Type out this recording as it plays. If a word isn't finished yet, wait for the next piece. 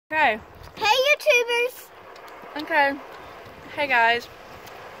Okay. Hey YouTubers! Okay. Hey guys.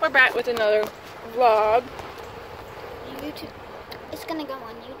 We're back with another vlog. YouTube. It's gonna go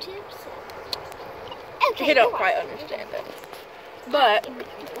on YouTube, so. Okay. You don't quite understand it. But,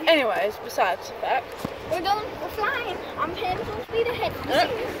 anyways, besides the fact. We're flying. I'm heading full speed ahead.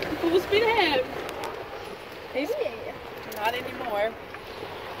 Full speed ahead. He's not anymore.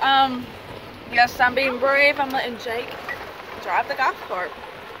 Yes, I'm being brave. I'm letting Jake drive the golf cart.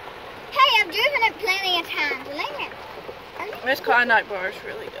 Hey, I've driven it plenty of times. This Klondike bar is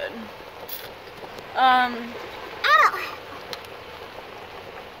really good.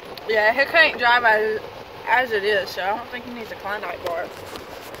 Yeah, he can't drive as it is, so I don't think he needs a Klondike bar.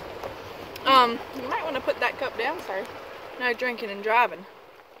 You might want to put that cup down, sir. No drinking and driving.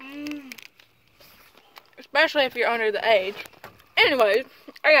 Especially if you're under the age. Anyways,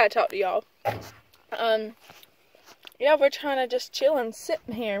 I gotta talk to y'all. Yeah, we're trying to just chill and sit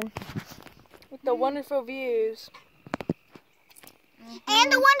in here with the wonderful views.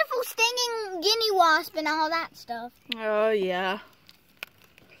 And the wonderful stinging guinea wasp and all that stuff. Oh, yeah.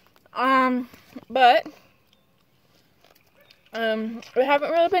 But we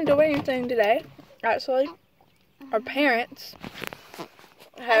haven't really been doing anything today, actually. Our parents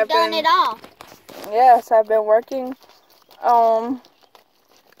have done it all. Yes, I've been working on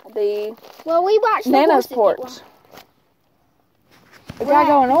the we watched Nana's porch. We gotta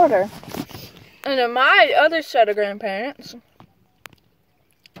go in order. And then my other set of grandparents,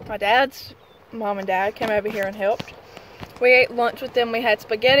 my dad's mom and dad, came over here and helped. We ate lunch with them. We had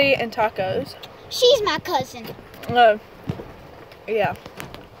spaghetti and tacos. She's my cousin. Yeah.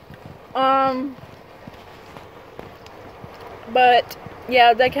 But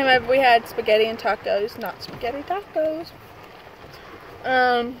yeah, they came over. We had spaghetti and tacos, not spaghetti tacos.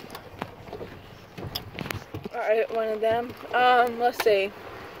 Alright, one of them. Let's see.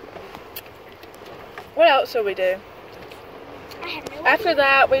 What else did we do? After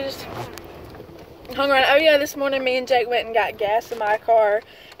that, we just hung around. Oh yeah, this morning me and Jake went and got gas in my car,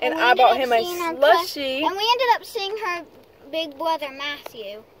 and I bought him a slushie. And we ended up seeing her big brother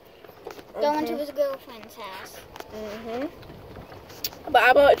Matthew going to his girlfriend's house. But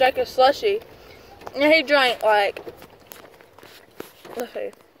I bought Jake a slushie, and he drank like, let's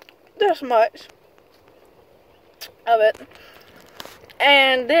see, this much of it.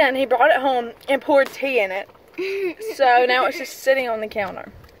 And then he brought it home and poured tea in it. So now it's just sitting on the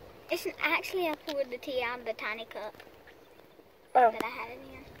counter. It's actually, I poured the tea out of the tiny cup that I had in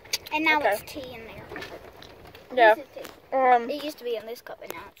here. And now it's tea in there. Yeah. It used to be in this cup,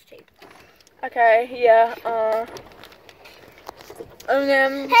 and now it's tea. Okay, yeah. And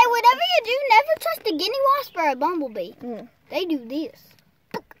then... Hey, whatever you do, never trust a guinea wasp or a bumblebee. They do this.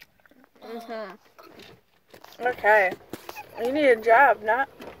 Okay. You need to drive, not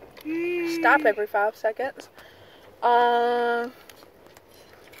stop every 5 seconds.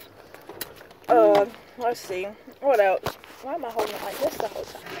 Let's see. What else? Why am I holding it like this the whole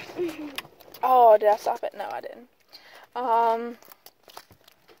time? Oh, did I stop it? No, I didn't.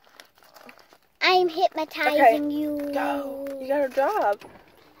 I'm hypnotizing you. Go. You gotta drive.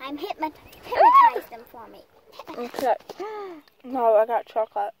 I'm hypnotize them for me. Okay. No, I got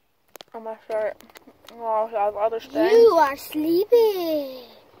chocolate on my shirt. Oh, I have other things. You are sleepy.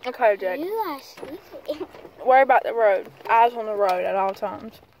 Okay, Jake. You are sleepy. Worry about the road. Eyes on the road at all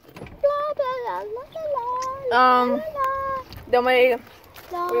times. Then we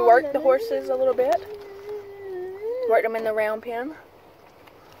worked the horses a little bit. Worked them in the round pen.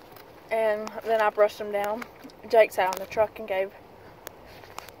 And then I brushed them down. Jake sat on the truck and gave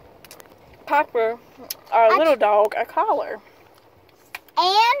Piper, our little dog, a collar.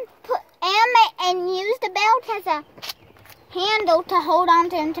 And used the belt as a handle to hold on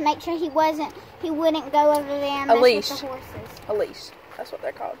to him to make sure he wouldn't go over there and mess with the horses. A leash. That's what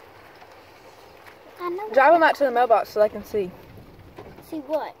they're called. I know. Drive them out to the mailbox so they can see. See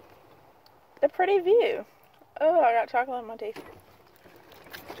what? The pretty view. Oh, I got chocolate in my teeth.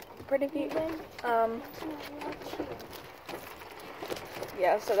 Pretty view.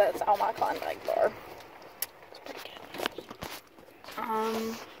 Yeah, so that's all my Klondike bar. It's pretty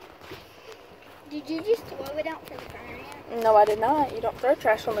good. Did you just throw it out for the ground? No, I did not. You don't throw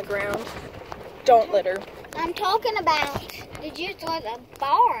trash on the ground. Don't litter. I'm talking about, did you throw the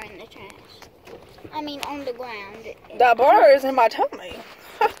bar in the trash? I mean, on the ground. That bar is in my tummy.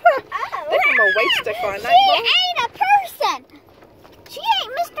 I think I'm a waste of Klondike bar. She ain't a person. She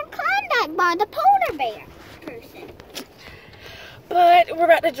ain't Mr. Klondike bar, the polar bear person. But we're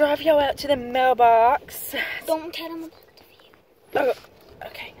about to drive y'all out to the mailbox. Don't tell them about the view. Oh,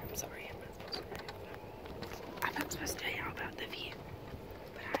 okay. I'm sorry. I'm not supposed to tell y'all about the view.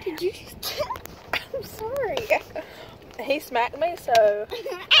 But I Did you just... I'm sorry. He smacked me, so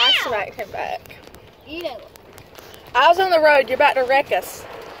I smacked him back. You know. I was on the road. You're about to wreck us.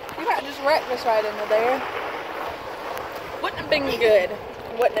 You're about to just wreck us right into there. Wouldn't have been good.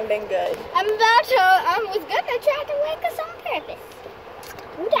 Wouldn't have been good. I was gonna try to wake us on purpose.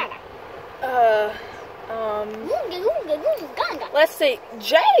 Let's see.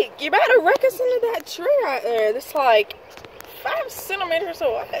 Jake, you better wreck us into that tree right there. That's like 5 centimeters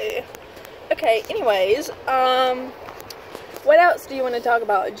away. Okay, anyways, what else do you want to talk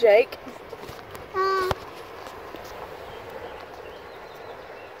about, Jake?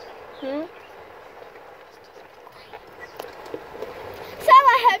 So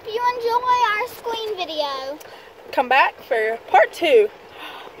I hope you enjoy our Squeen video. Come back for part 2.